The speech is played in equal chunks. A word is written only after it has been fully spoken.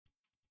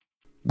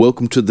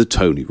Welcome to the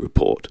Tony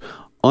Report.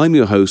 I'm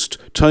your host,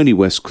 Tony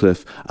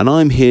Westcliffe, and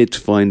I'm here to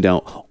find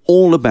out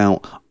all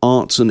about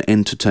arts and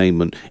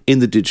entertainment in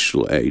the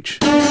digital age.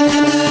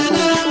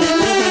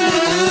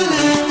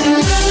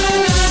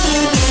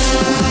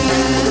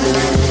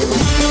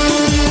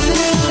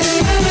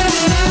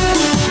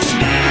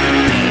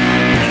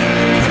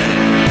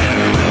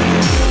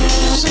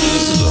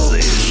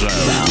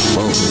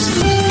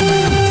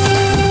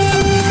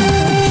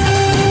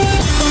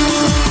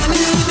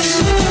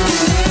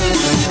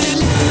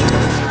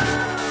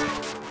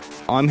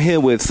 I'm here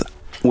with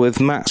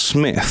Matt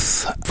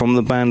Smyth from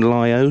the band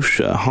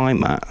Lyosha. Hi,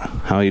 Matt.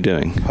 How are you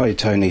doing? Hi,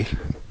 Tony.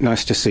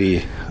 Nice to see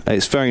you.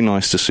 It's very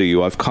nice to see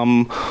you. I've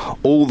come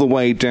all the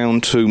way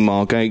down to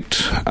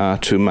Margate,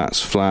 to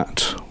Matt's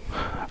flat.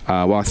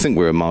 Well, I think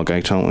we're in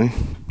Margate, aren't we?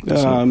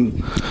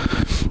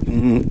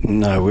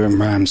 No, we're in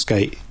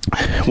Ramsgate.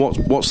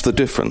 What's the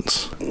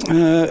difference?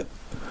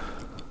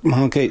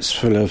 Margate's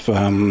full of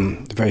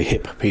very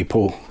hip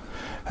people,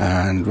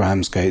 and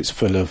Ramsgate's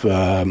full of...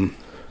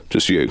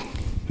 Just you?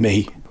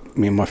 Me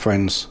and my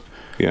friends.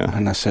 Yeah.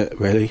 And that's it,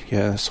 really.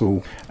 Yeah, that's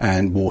all.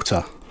 And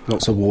water.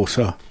 Lots of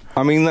water.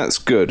 I mean, that's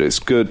good. It's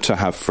good to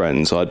have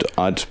friends.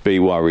 I'd be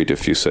worried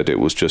if you said it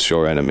was just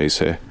your enemies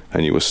here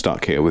and you were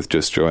stuck here with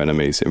just your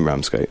enemies in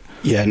Ramsgate.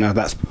 Yeah, no,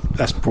 that's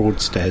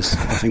Broadstairs.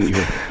 I think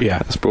yeah.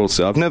 That's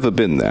Broadstairs. I've never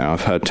been there.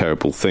 I've heard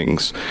terrible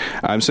things.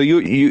 So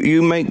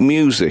you make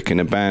music in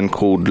a band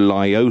called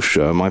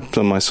Lyosha.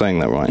 Am I saying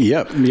that right?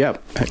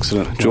 Yep.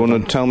 Excellent. Do you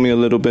want to tell me a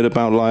little bit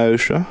about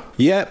Lyosha?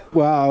 Yep.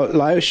 Well,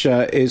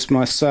 Lyosha is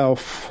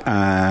myself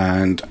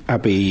and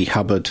Abby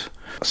Hubbard.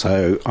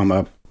 So I'm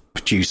a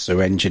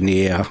producer,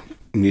 engineer,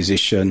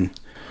 musician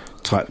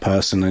type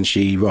person, and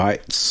she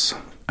writes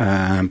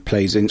and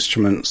plays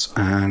instruments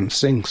and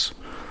sings.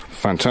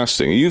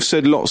 Fantastic. You've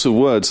said lots of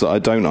words that I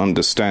don't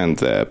understand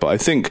there, but I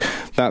think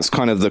that's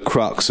kind of the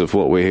crux of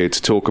what we're here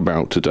to talk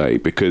about today,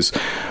 because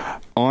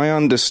I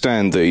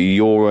understand that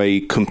you're a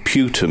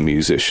computer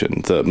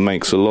musician that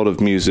makes a lot of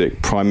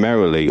music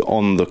primarily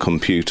on the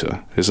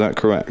computer. Is that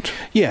correct?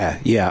 Yeah.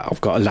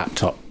 I've got a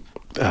laptop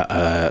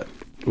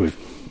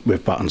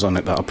with buttons on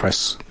it that I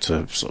press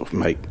to sort of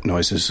make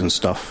noises and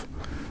stuff,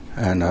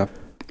 and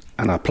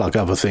I plug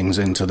other things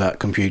into that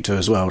computer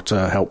as well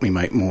to help me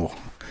make more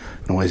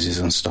noises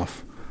and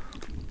stuff.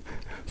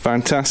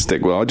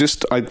 Fantastic. Well,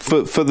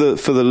 for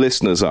the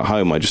listeners at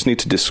home, I just need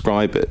to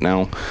describe it.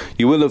 Now,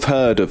 you will have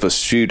heard of a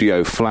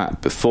studio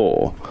flat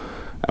before,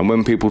 and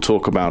when people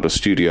talk about a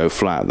studio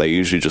flat, they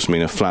usually just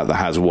mean a flat that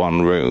has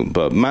one room.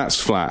 But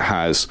Matt's flat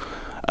has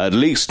at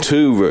least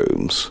two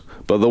rooms.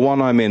 But the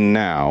one I'm in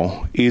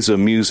now is a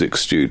music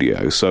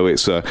studio, so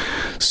it's a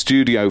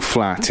studio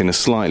flat in a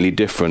slightly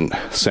different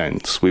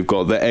sense. We've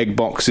got the egg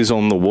boxes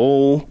on the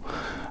wall.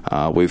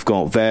 We've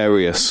got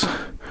there's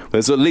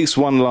at least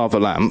one lava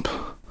lamp,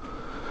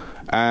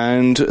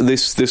 and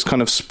this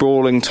kind of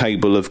sprawling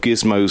table of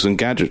gizmos and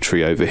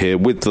gadgetry over here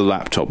with the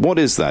laptop. What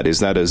is that? Is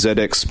that a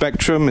ZX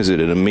Spectrum? Is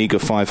it an Amiga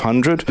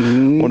 500?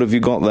 What have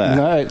you got there?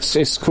 No,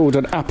 it's called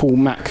an Apple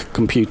Mac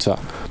computer.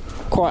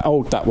 Quite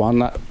old, that one.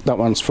 That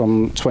one's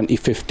from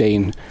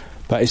 2015,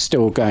 but it's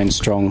still going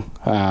strong.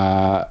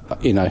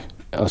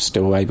 I'm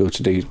still able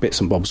to do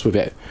bits and bobs with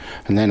it.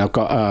 And then I've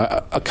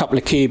got a couple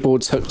of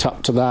keyboards hooked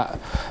up to that,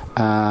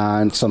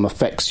 and some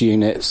effects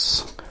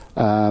units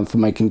for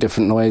making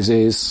different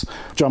noises.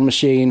 Drum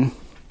machine.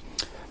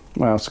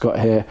 What else I've got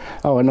here?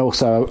 Oh, and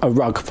also a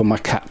rug for my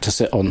cat to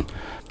sit on,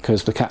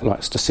 because the cat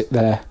likes to sit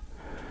there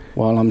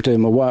while I'm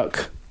doing my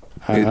work.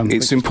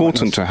 It's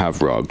important to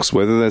have rugs,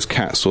 whether there's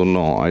cats or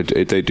not.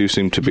 They do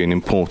seem to be an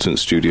important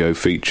studio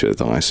feature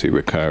that I see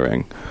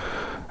recurring.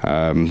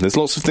 There's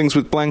lots of things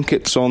with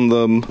blankets on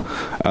them.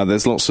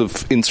 There's lots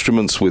of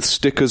instruments with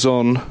stickers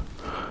on.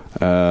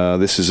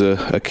 This is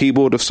a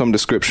keyboard of some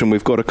description.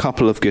 We've got a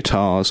couple of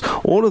guitars.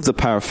 All of the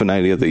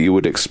paraphernalia that you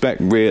would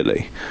expect,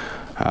 really.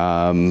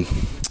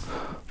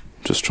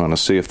 Just trying to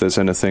see if there's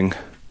anything.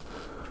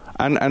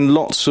 And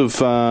lots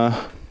of...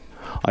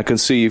 I can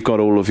see you've got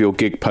all of your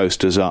gig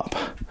posters up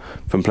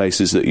from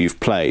places that you've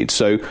played.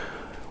 So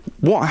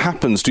what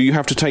happens? Do you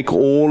have to take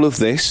all of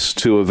this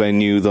to a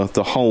venue,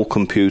 the whole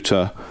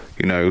computer,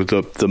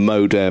 the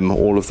modem,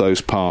 all of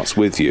those parts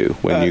with you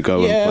when you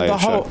go and play a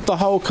show? The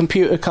whole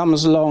computer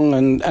comes along,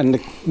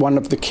 and one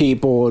of the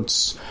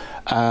keyboards...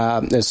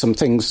 there's some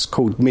things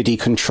called MIDI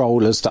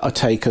controllers that I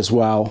take as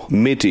well.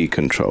 MIDI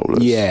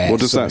controllers? Yeah.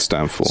 What does that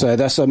stand for? So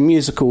that's a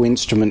musical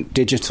instrument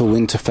digital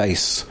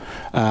interface.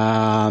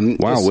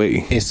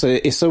 Wowee.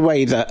 It's a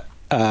way that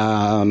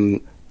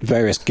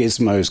various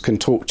gizmos can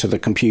talk to the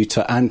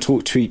computer and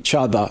talk to each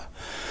other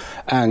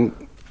and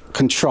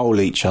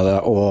control each other,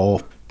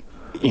 or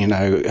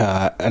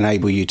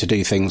enable you to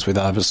do things with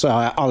others. So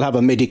I'll have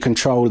a MIDI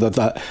controller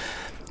that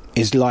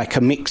is like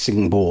a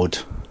mixing board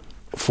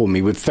for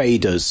me, with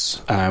faders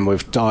and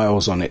with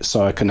dials on it,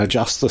 so I can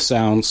adjust the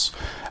sounds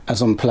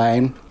as I'm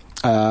playing.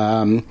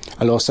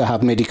 I'll also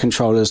have MIDI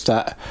controllers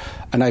that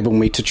enable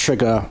me to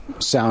trigger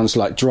sounds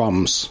like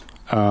drums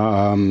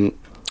and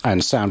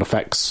sound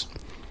effects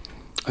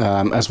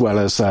as well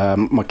as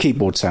my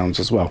keyboard sounds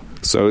as well.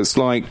 So it's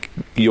like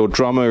your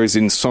drummer is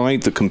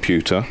inside the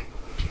computer,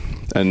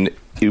 and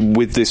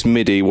with this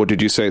MIDI, what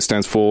did you say it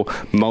stands for?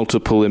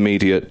 Multiple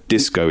Immediate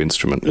Disco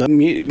Instrument.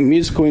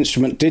 Musical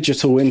instrument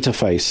digital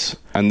interface.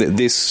 And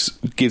this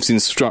gives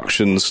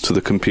instructions to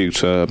the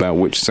computer about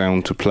which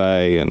sound to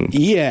play. And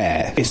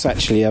yeah, it's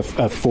actually a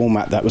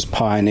format that was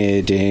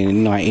pioneered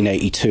in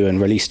 1982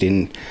 and released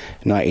in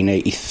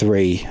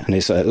 1983, and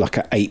it's like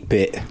an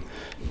 8-bit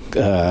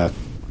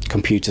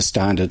computer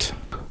standard.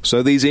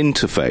 So these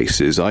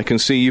interfaces, I can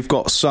see you've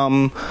got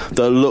some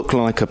that look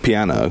like a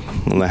piano,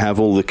 and they have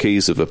all the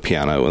keys of a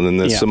piano, and then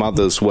there's some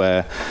others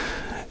where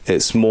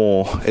it's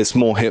more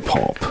hip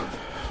hop.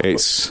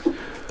 It's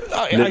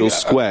little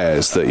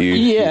squares that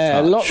you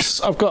touch.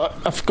 Lots. I've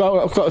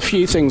got a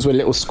few things with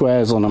little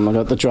squares on them. I've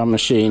got the drum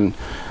machine,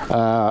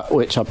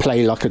 which I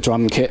play like a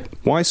drum kit.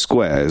 Why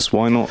squares?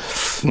 Why not?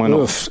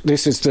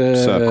 This is the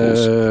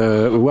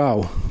circles.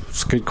 Well,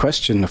 it's a good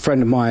question. A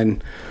friend of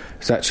mine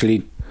has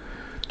actually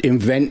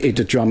invented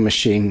a drum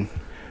machine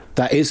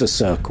that is a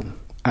circle,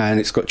 and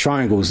it's got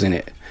triangles in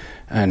it,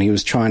 and he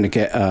was trying to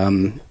get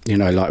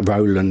like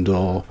Roland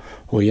or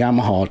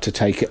Yamaha to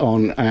take it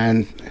on,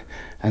 and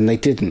they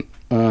didn't,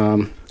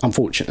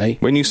 unfortunately.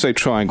 When you say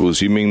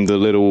triangles, you mean the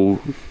little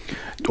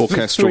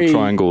orchestral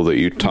triangle that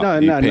you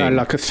touch? No,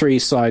 like a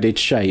 3-sided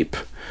shape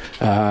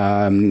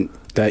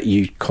that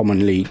you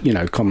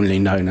commonly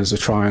known as a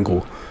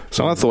triangle.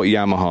 So I thought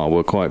Yamaha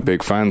were quite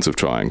big fans of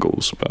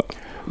triangles, but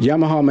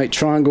Yamaha make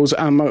triangles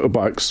and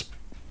motorbikes,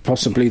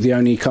 possibly the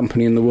only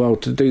company in the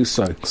world to do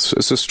so.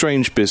 It's a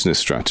strange business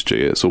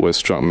strategy. It's always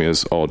struck me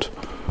as odd.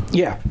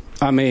 Yeah,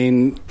 I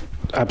mean,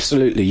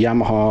 absolutely.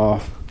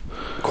 Yamaha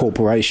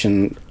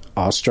Corporation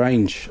are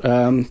strange,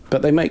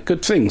 but they make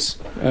good things.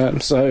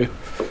 So,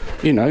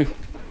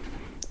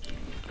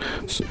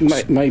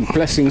 may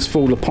blessings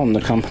fall upon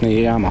the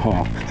company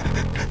Yamaha.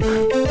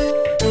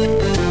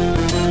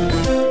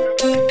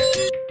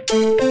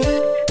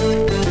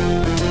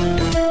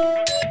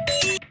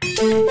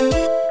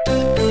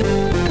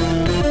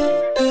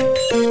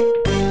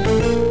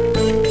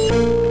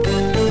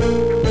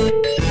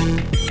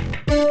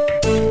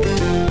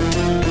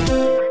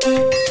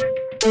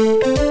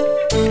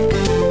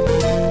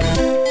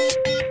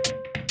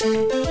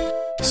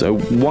 So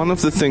one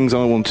of the things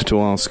I wanted to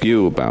ask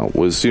you about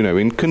was,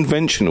 in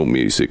conventional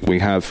music, we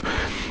have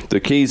the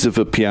keys of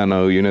a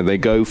piano, they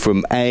go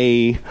from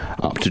A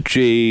up to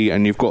G,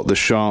 and you've got the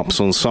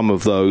sharps on some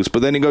of those,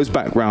 but then it goes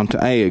back round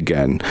to A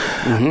again.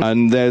 Mm-hmm.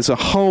 And there's a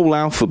whole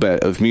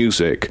alphabet of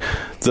music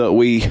that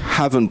we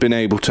haven't been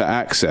able to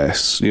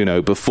access,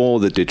 before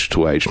the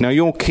digital age. Now,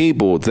 your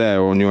keyboard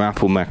there on your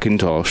Apple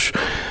Macintosh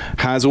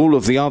has all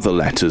of the other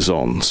letters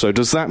on. So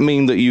does that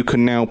mean that you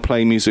can now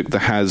play music that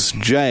has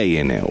J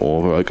in it,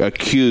 or a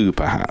Q,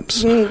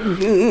 perhaps?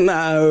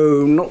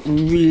 No, not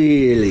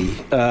really.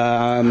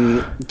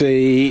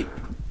 The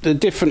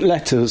different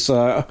letters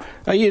are,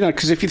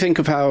 because if you think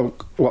of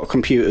what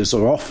computers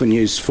are often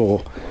used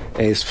for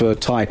is for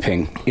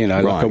typing,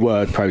 like a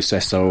word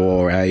processor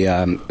or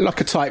like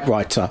a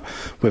typewriter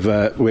with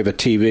a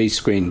TV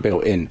screen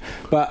built in.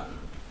 But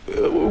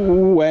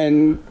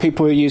when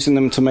people are using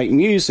them to make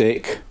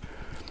music,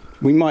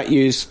 we might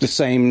use the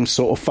same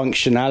sort of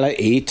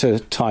functionality to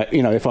type,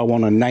 if I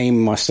want to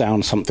name my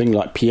sound something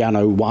like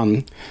piano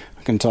 1,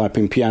 I can type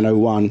in piano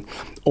 1,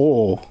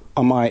 or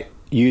I might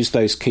use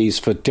those keys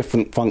for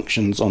different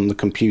functions on the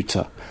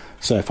computer.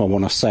 So if I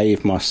want to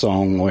save my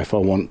song, or if I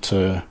want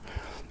to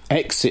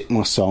exit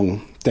my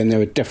song, then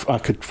I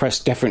could press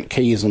different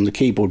keys on the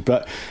keyboard.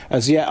 But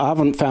as yet, I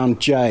haven't found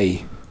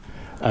J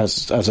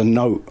as a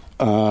note.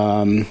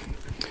 Although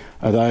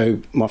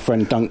my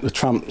friend Dunk the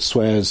Trump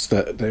swears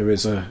that there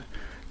is a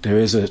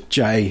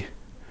J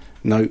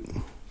note.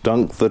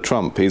 Dunk the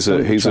Trump. He's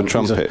a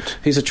trumpet.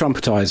 He's a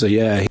trumpetizer.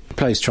 Yeah, he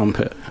plays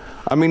trumpet.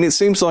 I mean, it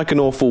seems like an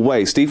awful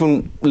waste.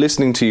 Even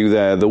listening to you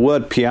there, the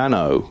word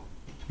piano,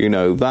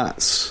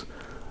 that's...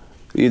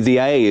 The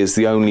A is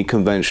the only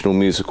conventional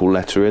musical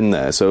letter in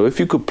there. So if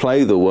you could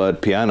play the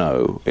word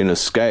piano in a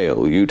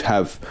scale, you'd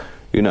have,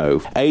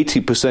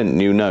 80%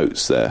 new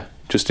notes there,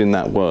 just in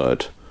that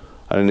word.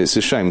 And it's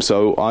a shame.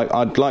 So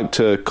I'd like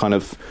to kind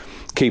of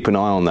keep an eye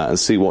on that and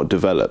see what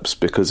develops,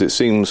 because it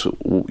seems,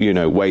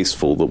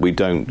 wasteful that we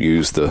don't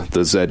use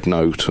the Z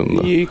note and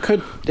the You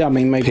could,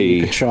 maybe P.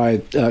 you could try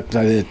the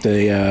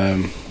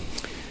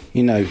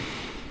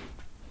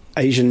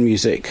Asian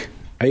music.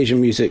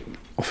 Asian music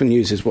often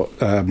uses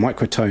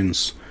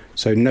microtones,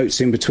 so notes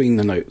in between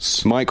the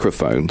notes.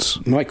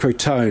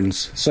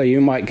 Microtones. So you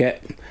might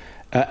get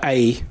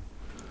A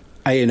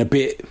and a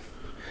bit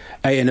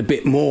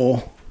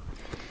more,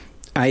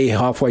 A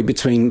halfway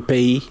between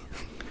B,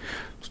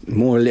 a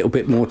little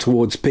bit more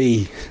towards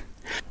B,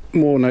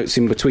 more notes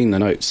in between the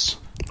notes.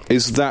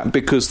 Is that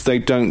because they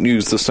don't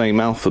use the same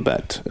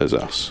alphabet as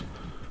us?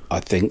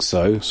 I think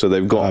so. So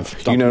they've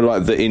got,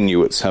 like the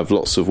Inuits have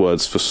lots of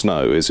words for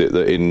snow. Is it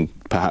that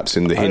perhaps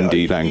in the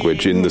Hindi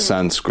language, in the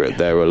Sanskrit,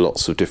 there are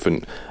lots of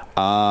different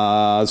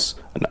ahs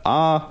and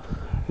ah?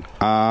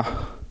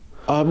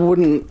 I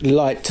wouldn't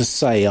like to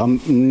say.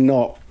 I'm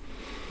not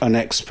an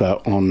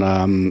expert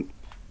on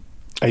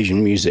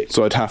Asian music.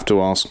 So I'd have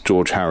to ask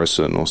George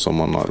Harrison or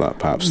someone like that,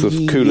 perhaps. The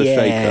Kula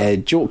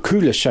Shaker.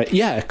 Kula Shaker.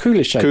 Yeah,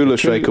 Kula Shaker. Kula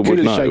Shaker would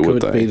know, Shaker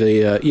would they? Be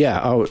the,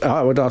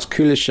 I would ask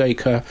Kula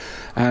Shaker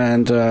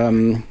and,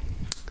 don't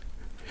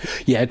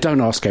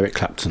ask Eric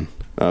Clapton.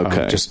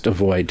 Okay. Just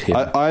avoid him.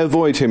 I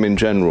avoid him in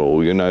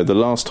general. You know, the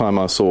last time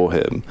I saw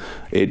him,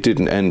 it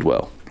didn't end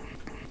well.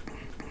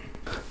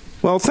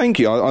 Well, thank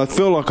you. I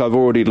feel like I've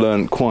already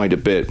learned quite a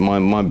bit.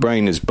 My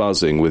brain is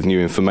buzzing with new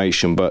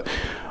information, but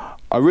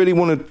I really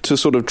wanted to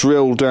sort of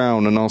drill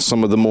down and ask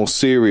some of the more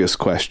serious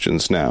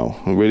questions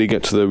now and really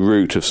get to the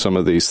root of some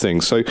of these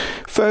things. So,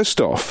 first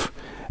off,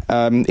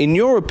 in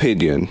your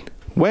opinion,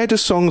 where do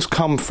songs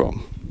come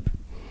from?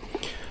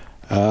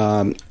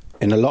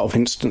 In a lot of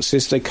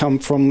instances, they come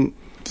from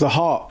the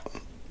heart,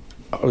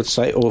 I would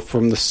say, or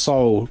from the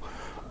soul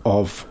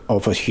of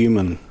a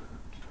human.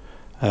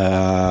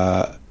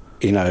 The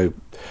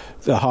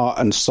heart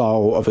and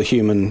soul of a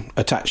human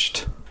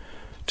attached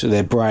to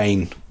their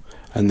brain,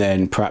 and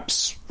then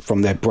perhaps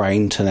from their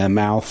brain to their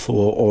mouth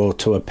or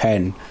to a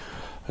pen,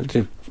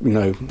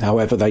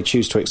 however they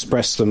choose to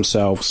express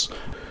themselves.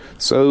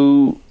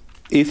 So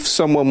if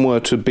someone were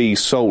to be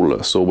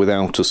soulless or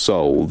without a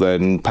soul,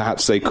 then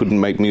perhaps they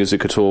couldn't make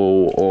music at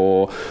all,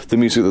 or the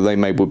music that they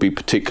made would be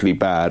particularly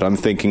bad. I'm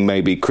thinking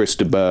maybe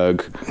Christer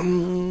Berg.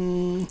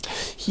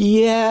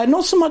 Yeah,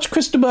 not so much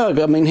Christer Berg.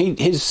 I mean,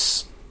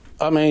 his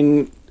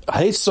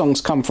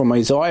songs come from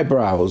his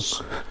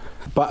eyebrows,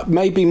 but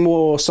maybe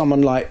more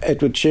someone like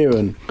Edward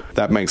Sheeran.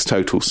 That makes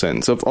total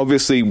sense.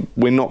 Obviously,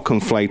 we're not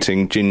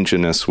conflating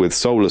gingerness with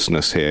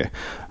soullessness here.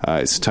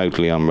 It's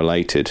totally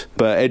unrelated.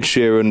 But Ed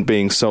Sheeran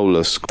being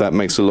soulless, that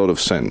makes a lot of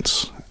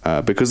sense.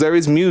 Because there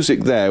is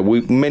music there.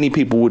 Many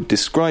people would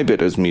describe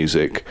it as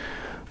music,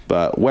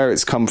 but where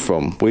it's come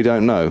from, we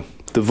don't know.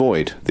 The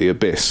void, the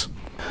abyss.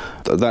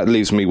 That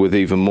leaves me with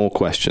even more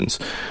questions.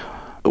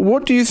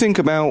 What do you think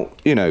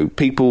about,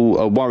 people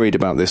are worried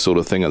about this sort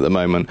of thing at the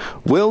moment.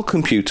 Will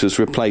computers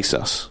replace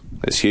us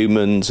as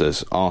humans,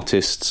 as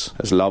artists,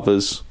 as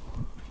lovers?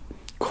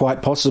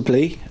 Quite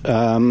possibly.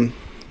 We're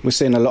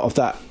seeing a lot of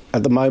that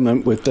at the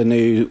moment with the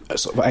new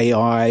sort of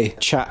AI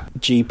chat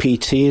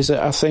GPT, is it,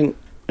 I think,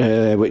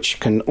 which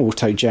can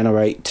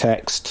auto-generate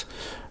text.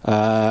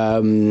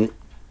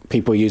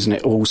 People using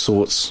it all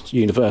sorts,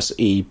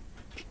 university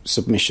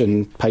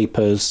submission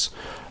papers,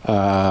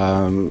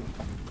 all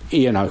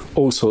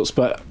sorts.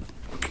 But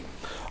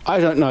I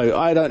don't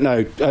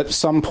know. At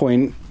some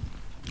point,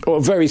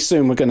 or very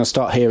soon, we're going to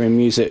start hearing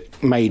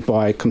music made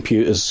by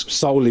computers,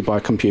 solely by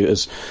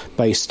computers,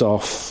 based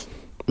off,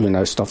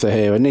 stuff they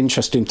hear. An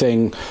interesting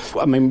thing,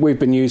 we've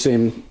been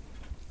using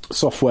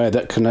software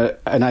that can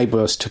enable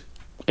us to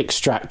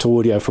extract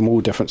audio from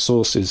all different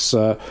sources.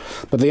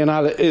 But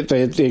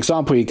the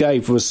example you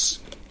gave was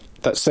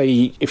that,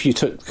 say, if you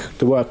took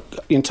the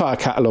entire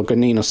catalogue of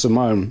Nina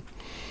Simone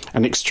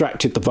and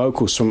extracted the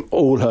vocals from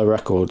all her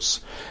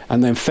records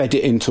and then fed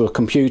it into a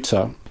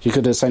computer, you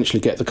could essentially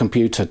get the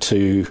computer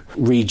to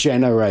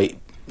regenerate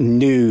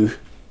new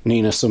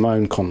Nina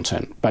Simone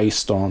content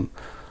based on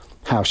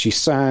how she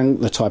sang,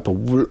 the type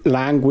of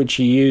language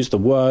she used, the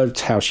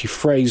words, how she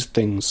phrased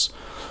things.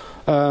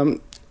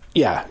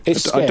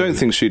 It's scary. I don't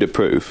think she'd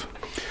approve.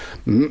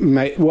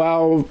 I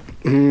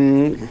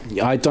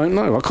don't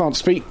know. I can't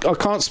speak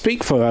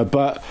for her,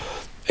 but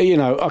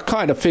I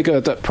kind of figure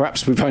that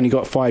perhaps we've only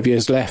got 5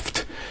 years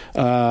left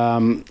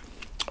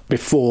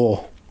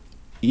before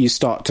you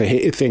start to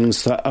hear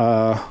things that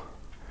are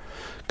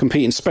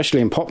competing,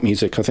 especially in pop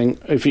music. I think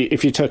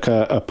if you took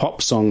a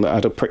pop song that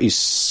had a pretty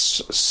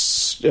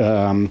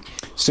simple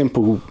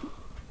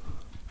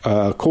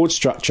chord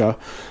structure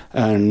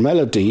and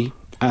melody,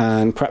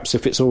 and perhaps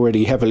if it's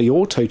already heavily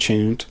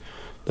auto-tuned,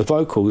 the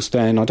vocals,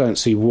 then I don't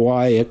see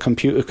why a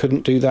computer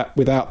couldn't do that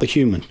without the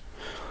human.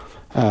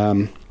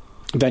 Then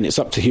it's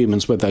up to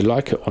humans whether they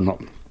like it or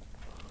not.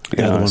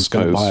 Yeah, the ones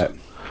go by it.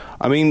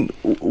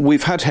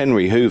 We've had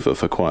Henry Hoover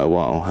for quite a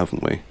while,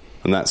 haven't we?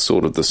 And that's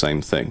sort of the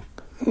same thing.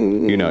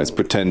 It's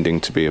pretending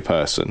to be a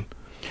person.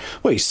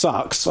 Well, he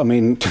sucks.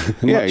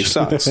 He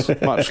sucks.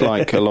 Much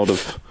like a lot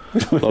of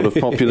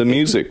popular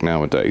music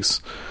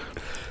nowadays.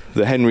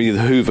 The Henry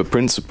Hoover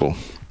principle.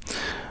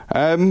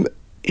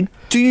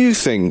 Do you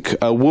think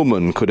a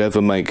woman could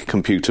ever make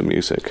computer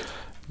music?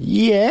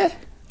 Yeah,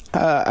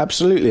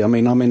 absolutely. I'm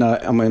in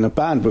a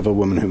band with a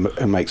woman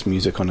who makes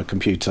music on a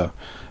computer,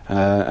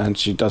 and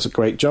she does a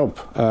great job.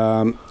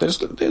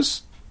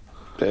 There's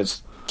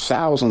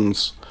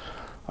thousands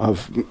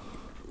of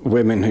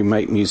women who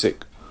make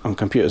music on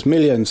computers,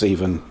 millions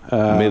even.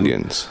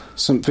 Millions.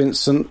 St.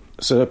 Vincent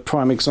is a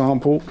prime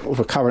example of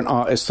a current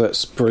artist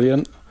that's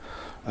brilliant.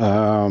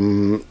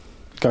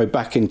 Go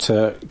back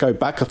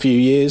a few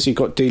years, you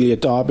got Delia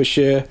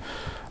Derbyshire.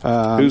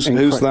 Who's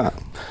that?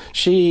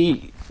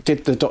 She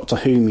did the Doctor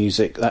Who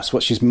music. That's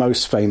what she's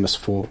most famous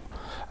for.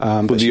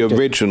 But the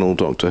original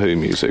Doctor Who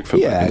music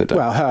from back in the day.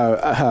 Well,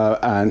 her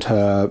and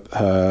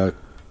her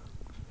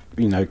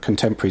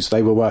contemporaries,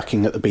 they were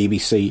working at the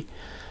BBC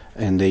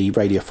in the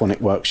radiophonic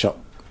workshop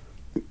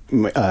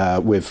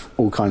with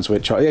all kinds of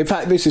which. In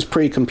fact, this is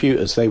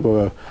pre-computers. They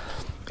were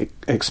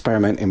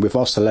experimenting with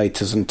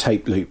oscillators and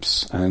tape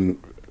loops and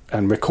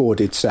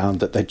recorded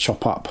sound that they'd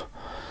chop up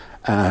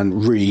and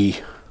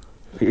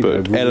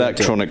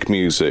electronic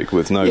music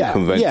with no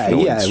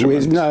conventional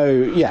instruments.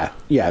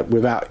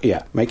 Without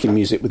making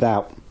music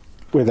without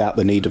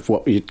the need of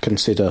what you'd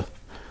consider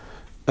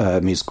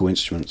musical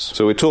instruments.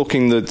 So we're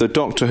talking the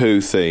Doctor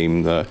Who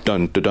theme, the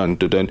dun dun dun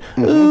dun dun.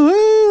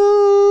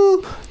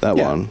 That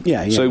one.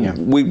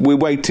 We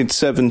waited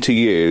 70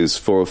 years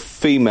for a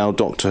female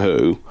Doctor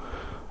Who.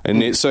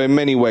 And so in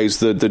many ways,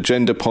 the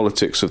gender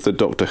politics of the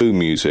Doctor Who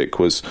music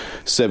was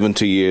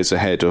 70 years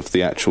ahead of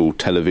the actual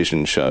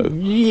television show.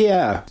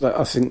 Yeah,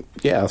 I think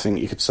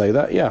you could say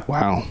that, yeah.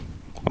 Wow.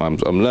 I'm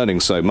learning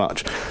so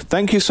much.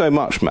 Thank you so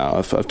much,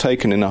 Matt. I've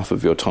taken enough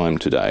of your time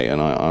today,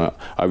 and I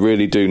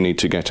really do need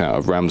to get out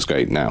of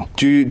Ramsgate now.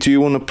 Do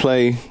you want to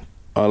play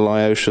a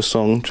Lyosha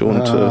song? Do you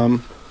want to...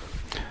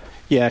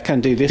 Yeah, I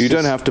can do this. You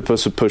don't have to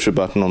push a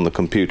button on the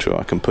computer.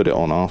 I can put it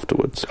on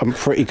afterwards. I'm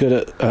pretty good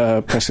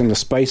at pressing the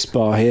space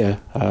bar here.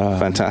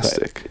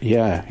 Fantastic.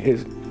 Yeah, here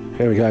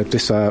we go.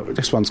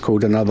 This one's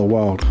called Another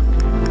World.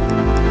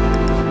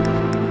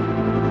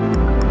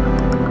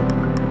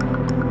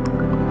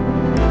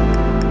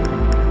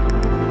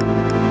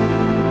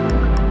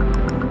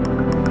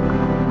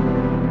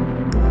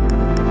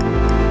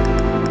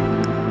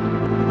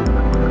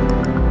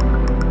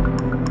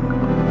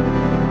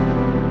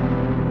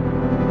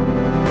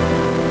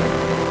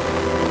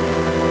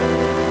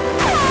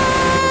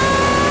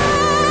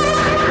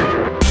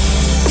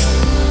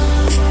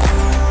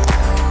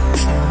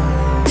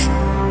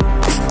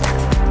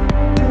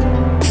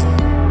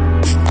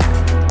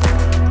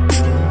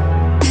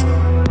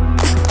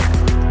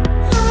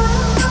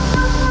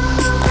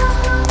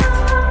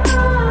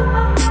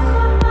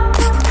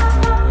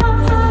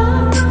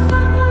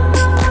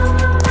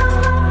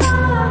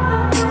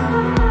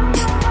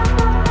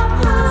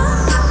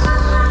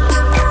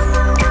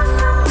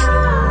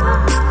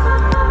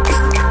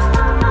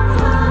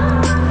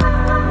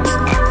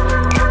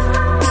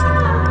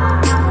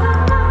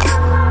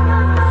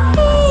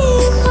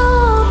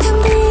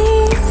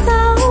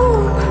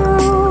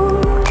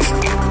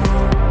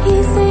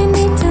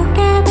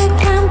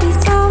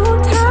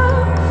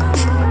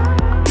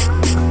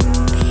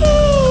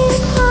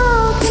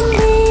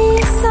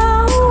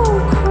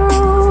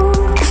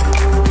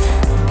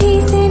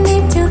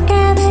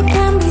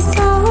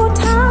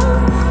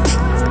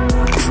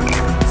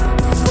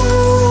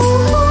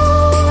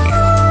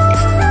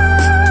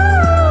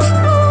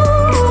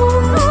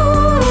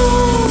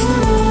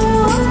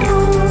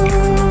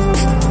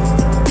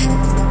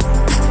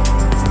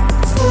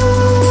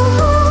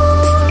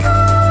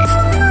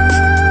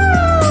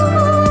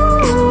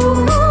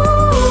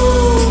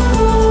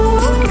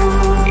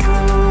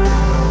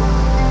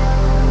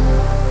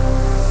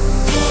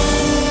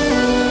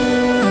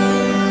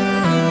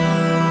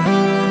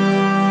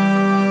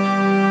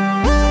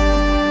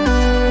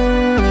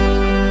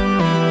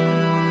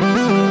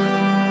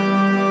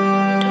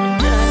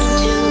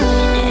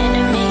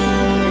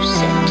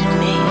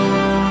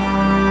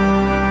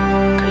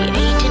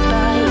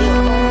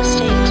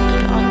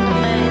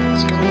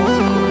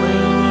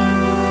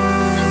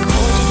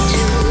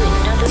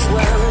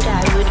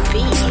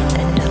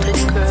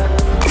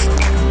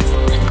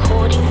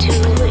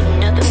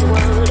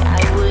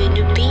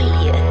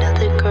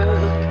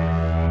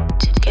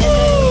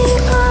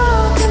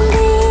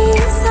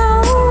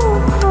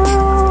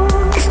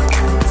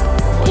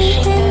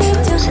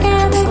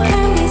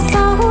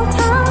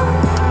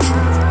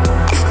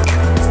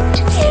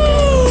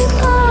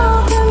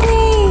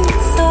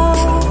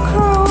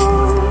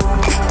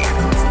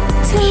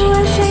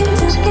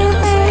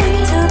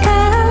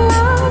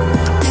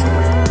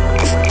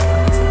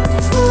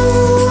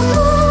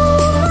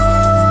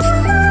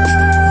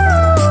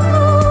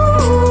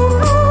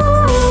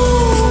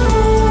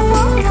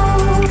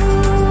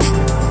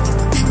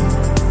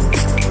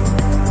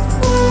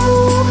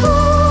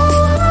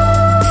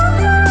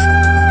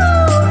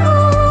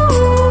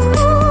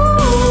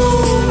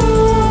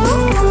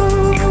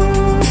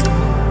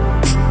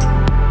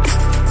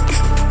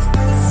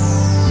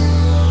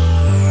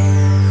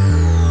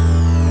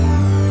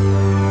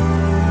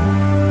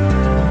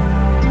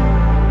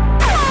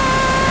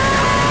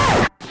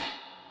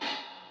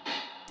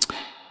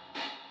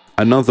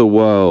 Another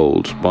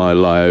World by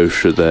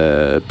Lyosha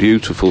there.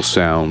 Beautiful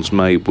sounds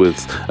made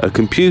with a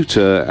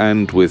computer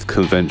and with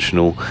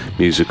conventional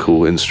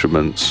musical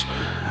instruments.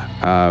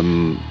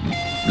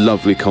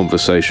 Lovely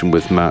conversation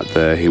with Matt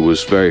there. He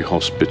was very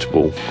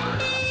hospitable.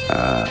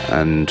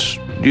 And,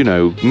 you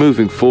know,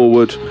 moving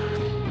forward,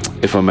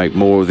 if I make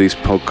more of these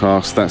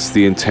podcasts, that's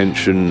the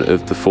intention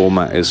of the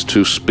format, is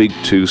to speak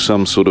to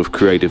some sort of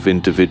creative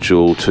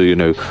individual, to, you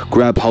know,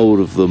 grab hold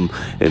of them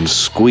and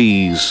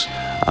squeeze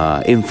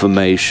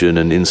information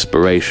and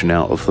inspiration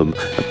out of them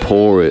and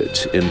pour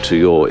it into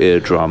your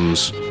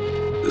eardrums.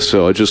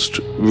 So I just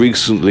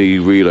recently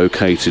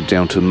relocated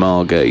down to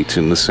Margate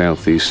in the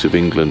southeast of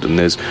England, and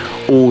there's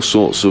all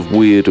sorts of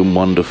weird and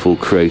wonderful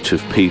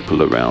creative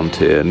people around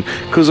here. And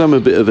because I'm a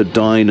bit of a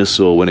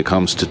dinosaur when it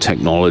comes to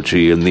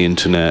technology and the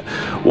internet,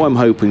 what I'm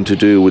hoping to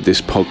do with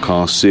this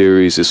podcast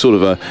series is sort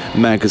of a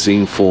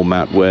magazine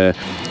format where,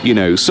 you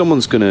know,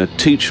 someone's going to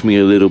teach me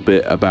a little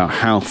bit about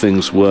how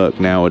things work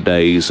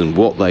nowadays and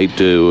what they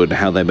do and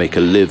how they make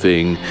a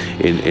living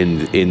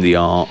in the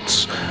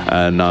arts.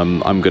 And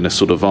I'm going to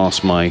sort of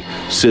ask my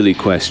silly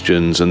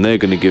questions, and they're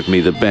going to give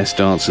me the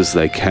best answers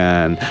they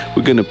can.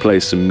 We're going to play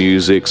some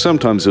music.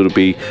 Sometimes it'll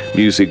be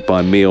music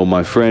by me or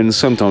my friends.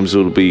 Sometimes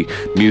it'll be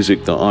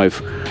music that I've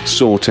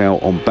sought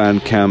out on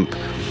Bandcamp.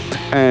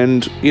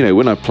 And, you know,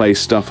 when I play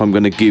stuff, I'm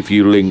going to give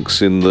you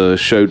links in the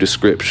show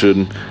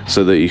description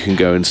so that you can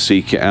go and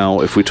seek it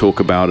out. If we talk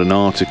about an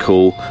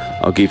article,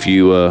 I'll give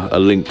you a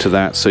link to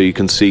that so you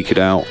can seek it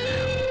out.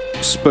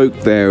 Spoke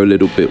there a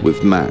little bit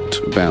with Matt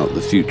about the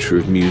future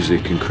of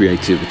music and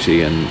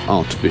creativity and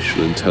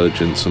artificial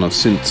intelligence, and I've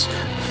since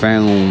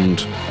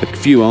found a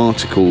few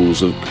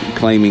articles of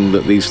claiming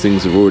that these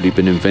things have already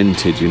been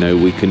invented. You know,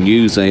 we can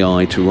use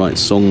AI to write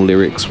song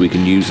lyrics, we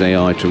can use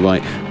AI to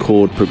write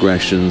chord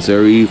progressions.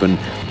 There are even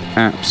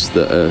apps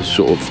that are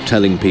sort of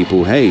telling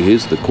people, hey,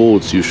 here's the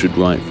chords you should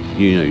write,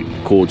 you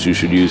know, chords you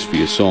should use for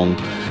your song,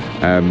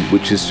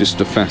 which is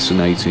just a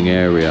fascinating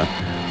area.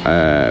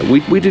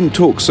 We didn't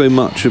talk so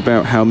much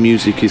about how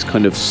music is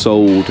kind of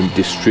sold and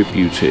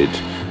distributed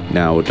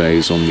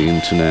nowadays on the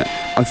internet.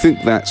 I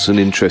think that's an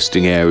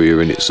interesting area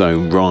in its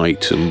own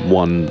right, and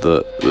one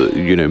that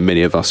you know,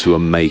 many of us who are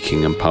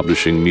making and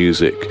publishing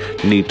music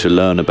need to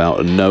learn about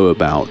and know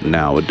about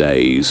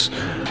nowadays.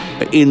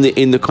 In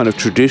the kind of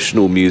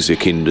traditional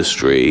music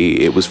industry,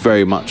 it was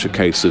very much a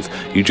case of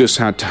you just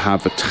had to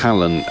have a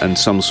talent and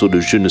some sort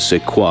of je ne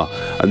sais quoi,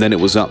 and then it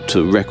was up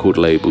to record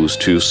labels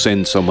to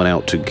send someone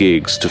out to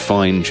gigs to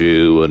find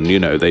you, and you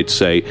know, they'd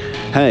say,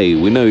 hey,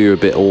 we know you're a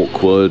bit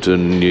awkward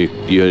and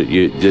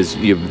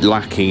you're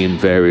lacking in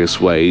various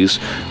ways,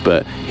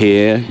 but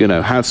here, you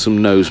know, have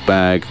some nose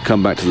bag,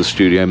 come back to the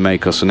studio and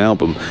make us an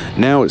album.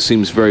 Now it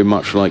seems very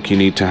much like you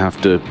need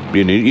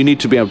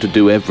to be able to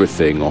do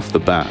everything off the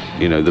bat.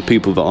 You know, the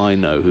people that I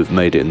know who've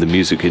made it in the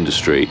music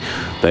industry,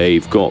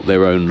 they've got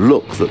their own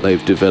look that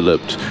they've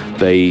developed.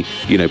 They,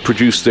 you know,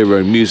 produce their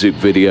own music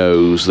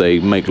videos, they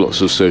make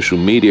lots of social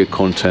media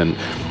content,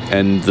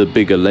 and the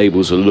bigger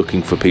labels are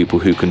looking for people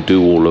who can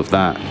do all of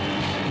that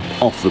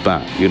off the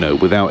bat, you know,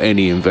 without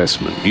any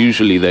investment.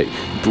 Usually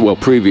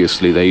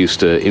previously they used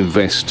to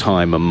invest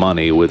time and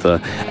money with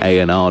a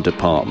A&R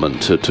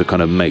department to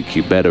kind of make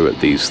you better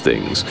at these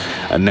things.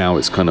 And now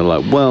it's kind of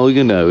like, well,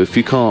 you know, if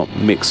you can't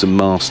mix and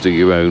master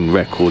your own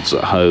records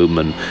at home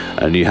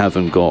and you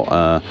haven't got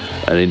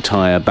an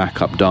entire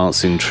backup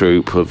dancing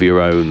troupe of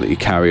your own that you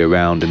carry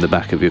around in the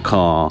back of your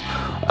car,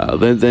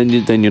 then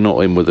you're not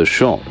in with a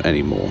shot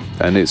anymore.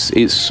 And it's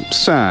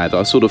sad.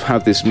 I sort of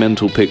have this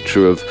mental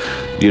picture of,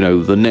 you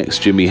know, the next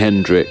Jimi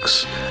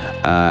Hendrix,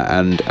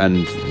 and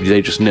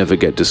they just never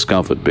get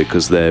discovered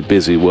because they're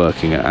busy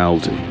working at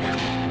Aldi.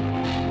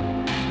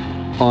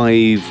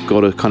 I've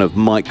got a kind of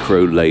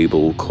micro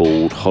label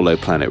called Hollow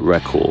Planet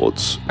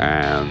Records,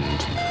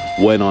 and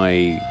when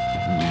I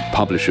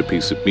publish a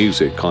piece of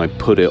music, I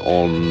put it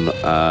on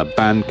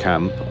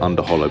Bandcamp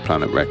under Hollow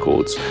Planet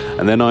Records,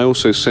 and then I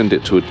also send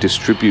it to a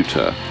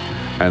distributor,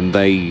 and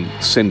they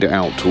send it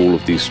out to all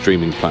of these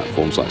streaming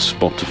platforms like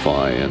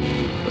Spotify and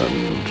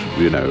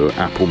you know,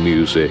 Apple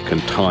Music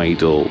and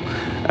Tidal.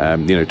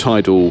 You know,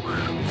 Tidal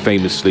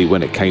famously,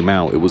 when it came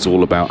out, it was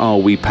all about, oh,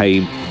 we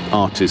pay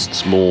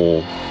artists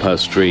more per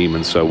stream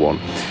and so on.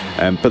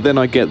 But then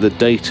I get the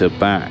data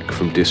back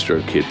from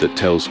DistroKid that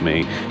tells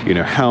me, you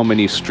know, how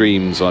many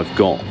streams I've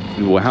got,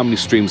 or how many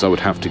streams I would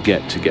have to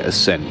get a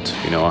cent,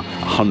 you know,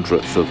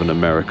 1/100th of an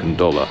American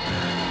dollar.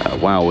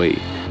 Wowee.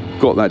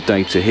 Got that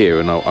data here,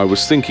 and I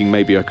was thinking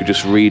maybe I could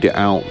just read it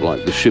out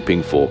like the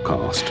shipping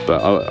forecast, but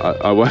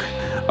I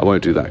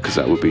won't do that because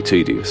that would be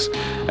tedious.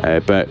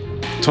 But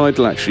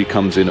Tidal actually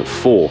comes in at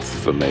 4th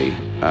for me.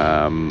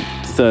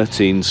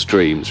 13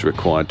 streams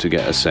required to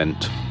get a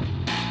cent.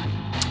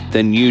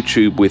 Then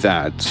YouTube with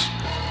ads,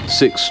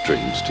 6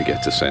 streams to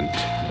get a cent.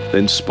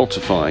 Then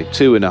Spotify,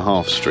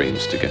 2.5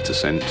 streams to get a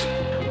cent.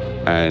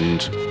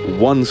 And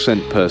 1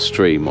 cent per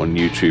stream on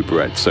YouTube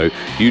Red. So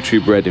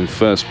YouTube Red in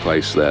first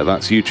place there.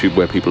 That's YouTube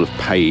where people have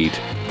paid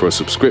for a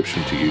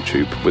subscription to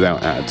YouTube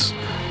without ads.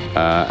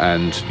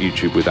 And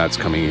YouTube with ads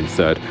coming in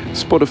third.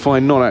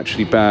 Spotify, not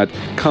actually bad,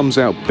 comes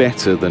out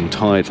better than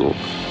Tidal,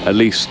 at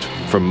least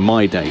from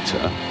my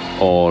data,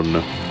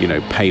 on, you know,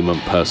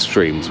 payment per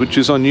streams, which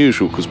is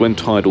unusual because when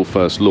Tidal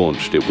first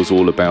launched, it was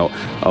all about,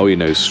 oh, you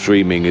know,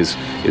 streaming is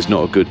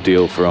not a good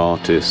deal for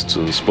artists,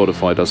 and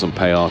Spotify doesn't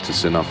pay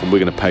artists enough, and we're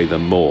going to pay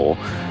them more.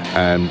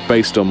 And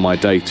based on my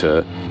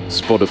data,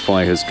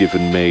 Spotify has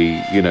given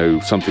me, you know,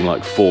 something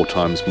like 4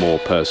 times more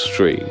per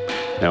stream.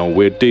 Now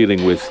we're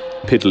dealing with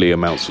piddly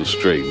amounts of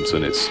streams,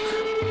 and it's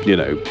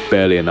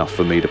barely enough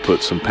for me to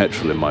put some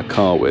petrol in my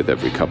car with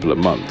every couple of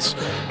months.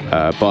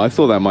 But I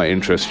thought that might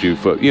interest you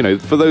for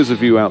those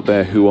of you out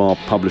there who are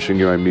publishing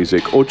your own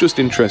music or just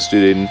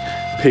interested in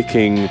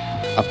picking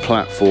a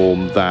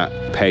platform that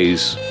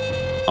pays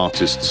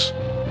artists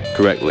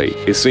correctly.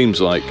 It seems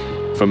like,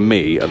 for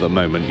me, at the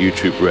moment,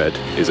 YouTube Red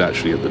is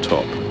actually at the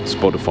top.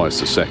 Spotify's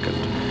the second.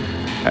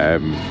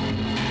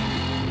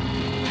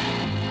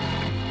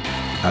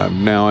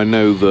 Now, I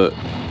know that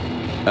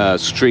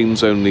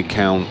streams only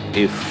count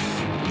if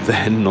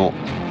they're not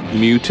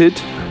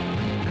muted.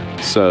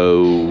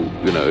 So,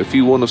 if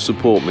you want to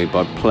support me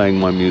by playing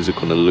my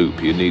music on a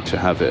loop, you need to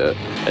have it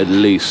at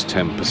least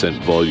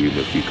 10% volume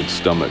if you can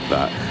stomach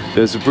that.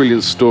 There's a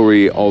brilliant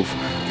story of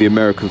the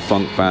American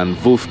funk band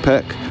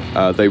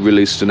Wolfpack. They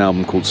released an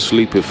album called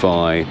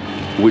Sleepify,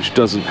 which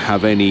doesn't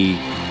have any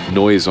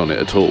noise on it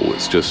at all.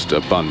 It's just a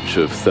bunch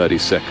of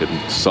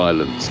 30-second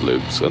silence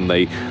loops, and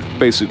they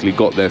basically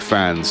got their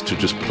fans to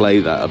just play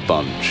that a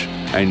bunch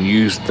and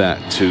used that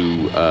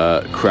to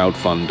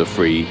crowdfund a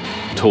free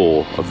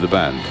tour of the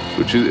band,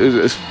 which is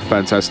a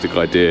fantastic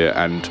idea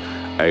and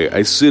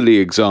a silly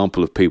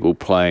example of people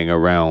playing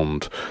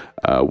around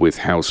with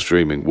how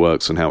streaming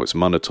works and how it's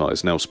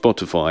monetized. Now,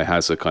 Spotify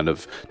has a kind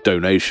of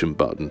donation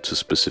button to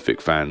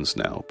specific fans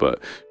now, but,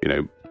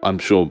 I'm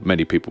sure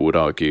many people would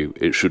argue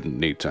it shouldn't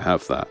need to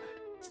have that.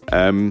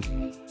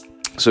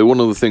 So one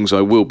of the things I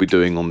will be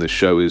doing on this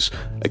show is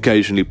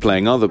occasionally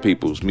playing other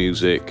people's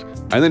music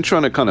and then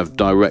trying to kind of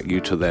direct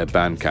you to their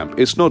Bandcamp.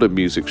 It's not a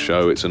music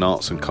show, it's an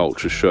arts and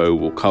culture show.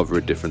 We'll cover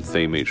a different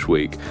theme each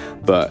week.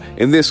 But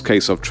in this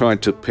case, I've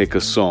tried to pick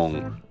a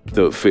song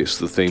that fits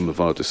the theme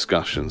of our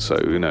discussion. So,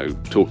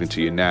 talking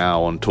to you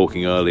now, and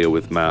talking earlier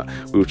with Matt,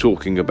 we were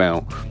talking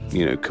about,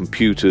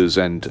 computers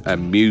and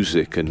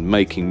music and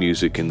making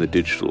music in the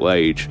digital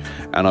age.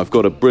 And I've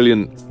got a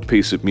brilliant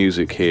piece of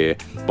music here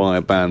by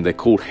a band. They're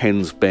called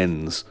Hens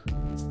Benz.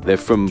 They're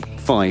from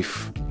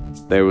Fife.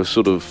 They're a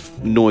sort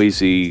of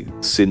noisy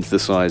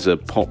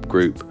synthesizer pop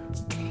group.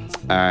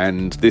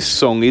 And this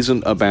song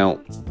isn't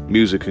about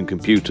music and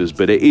computers,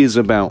 but it is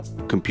about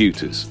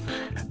computers.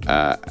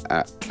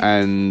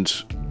 And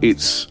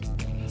it's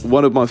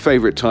one of my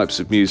favourite types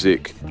of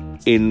music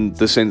in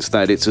the sense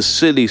that it's a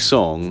silly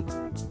song,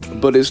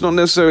 but it's not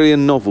necessarily a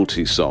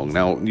novelty song.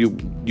 Now,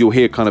 you'll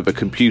hear kind of a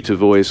computer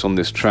voice on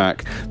this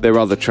track. Their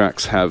other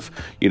tracks have,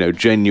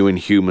 genuine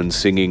humans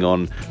singing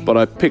on, but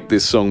I picked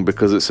this song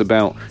because it's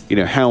about,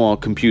 how our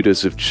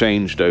computers have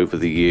changed over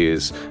the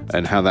years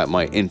and how that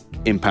might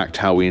impact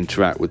how we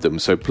interact with them.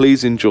 So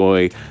please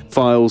enjoy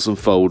Files and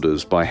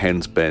Folders by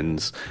Hens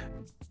Benz.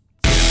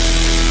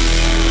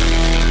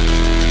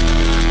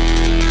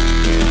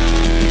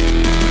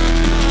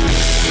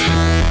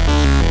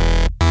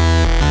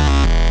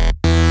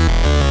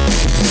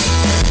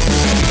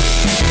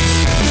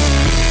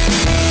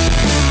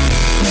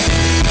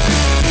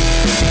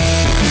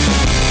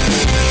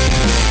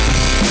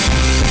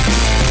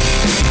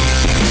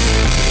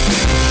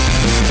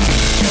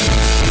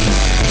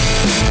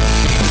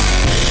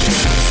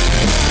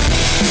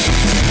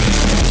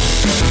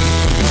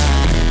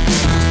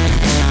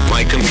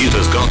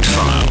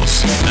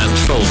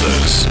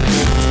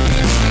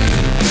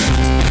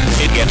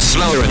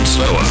 Slower and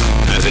slower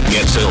as it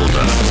gets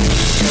older.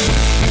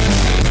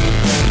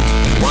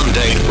 One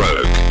day it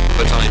broke,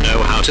 but I know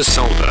how to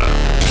solder.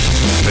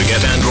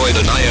 Forget Android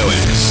and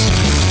iOS.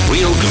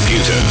 Real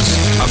computers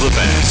are the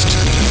best.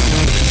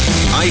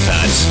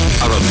 iPads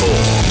are a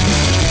bore.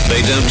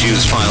 They don't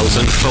use files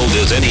and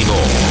folders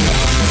anymore.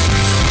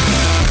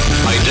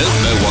 I don't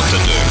know what to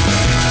do.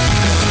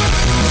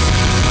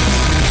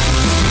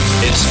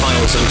 It's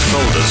Files and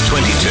Folders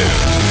 22.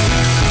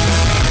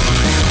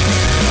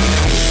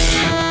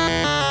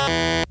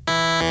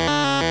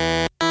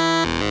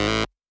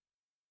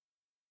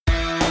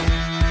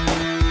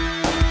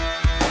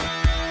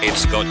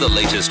 It's got the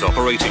latest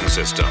operating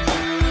system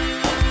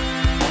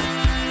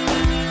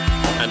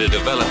and a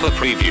developer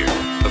preview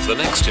of the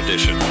next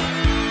edition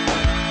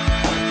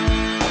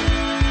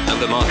and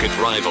the market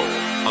rival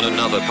on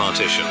another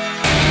partition.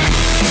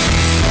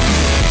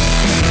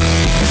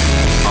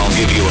 I'll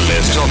give you a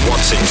list of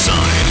what's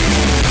inside.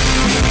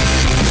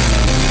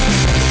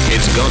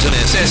 It's got an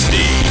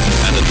SSD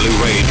and a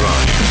Blu-ray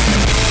drive.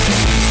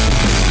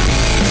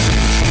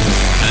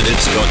 And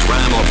it's got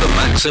RAM of the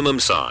maximum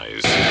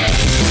size.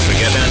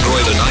 Forget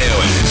Android and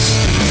iOS.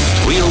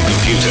 Real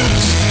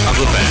computers are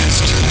the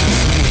best.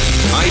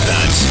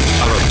 iPads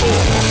are a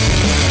bore.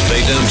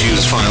 They don't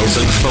use files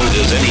and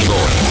folders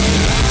anymore.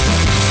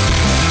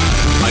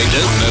 I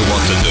don't know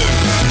what to do.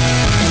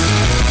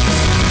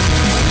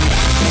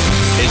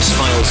 It's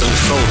Files and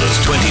Folders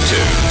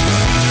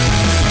 22.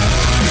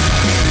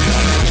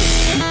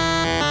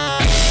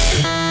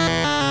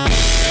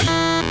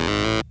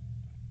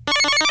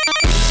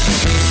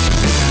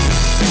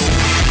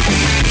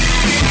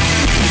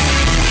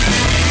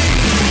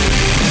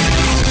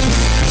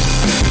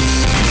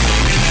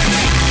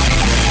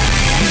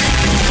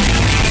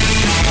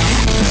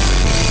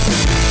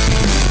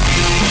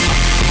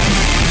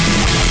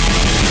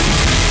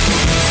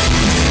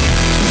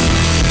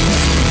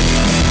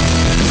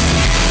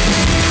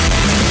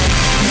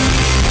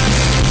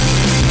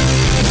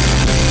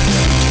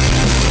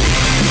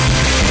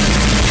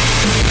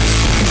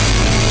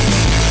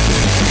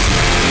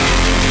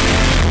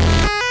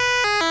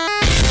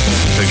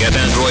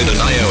 Android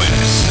and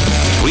iOS,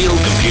 real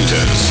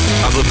computers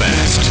are the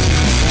best.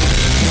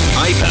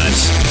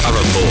 iPads are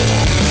a bore.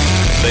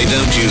 They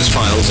don't use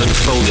files and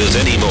folders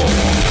anymore.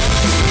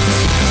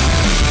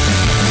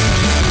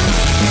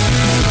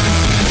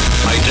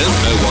 I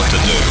don't know what to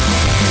do.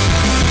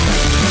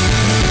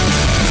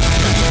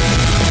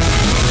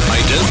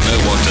 I don't know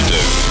what to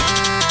do.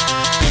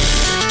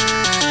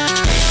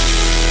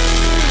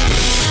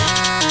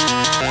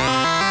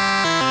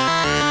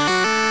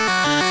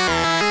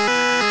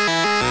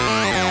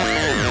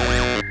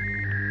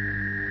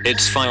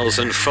 It's Files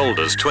and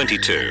Folders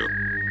 22.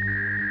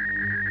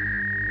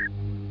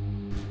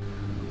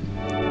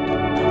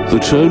 The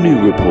Tony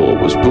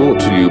Report was brought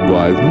to you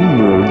by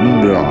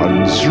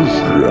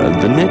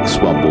the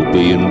next one will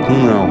be in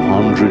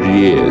 100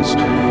 years.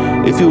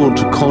 If you want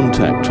to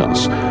contact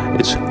us,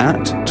 it's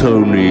at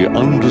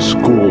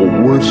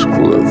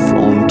Tony_Westcliff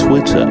on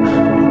Twitter.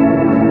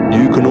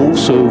 You can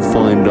also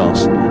find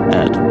us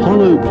at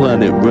Hollow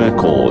Planet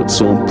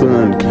Records on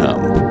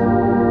Bandcamp.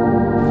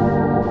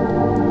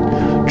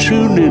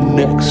 Tune in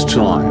next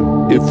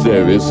time, if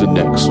there is a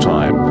next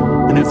time,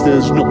 and if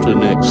there's not a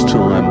next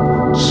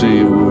time, see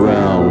you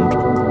around.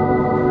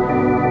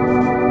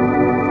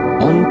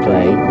 On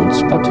play on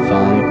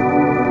Spotify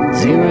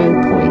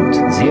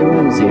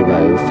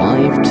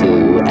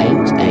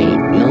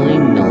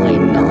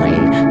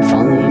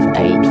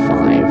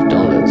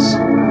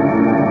 0.005288999585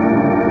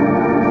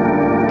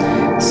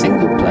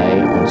 Single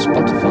play on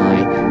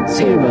Spotify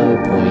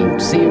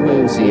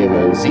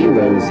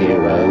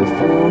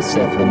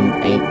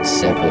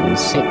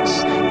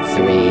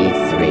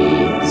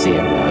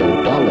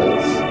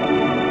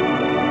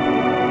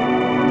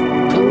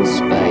Full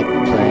spec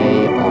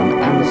play on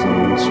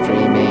Amazon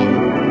streaming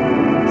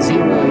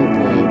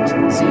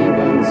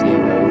 0.0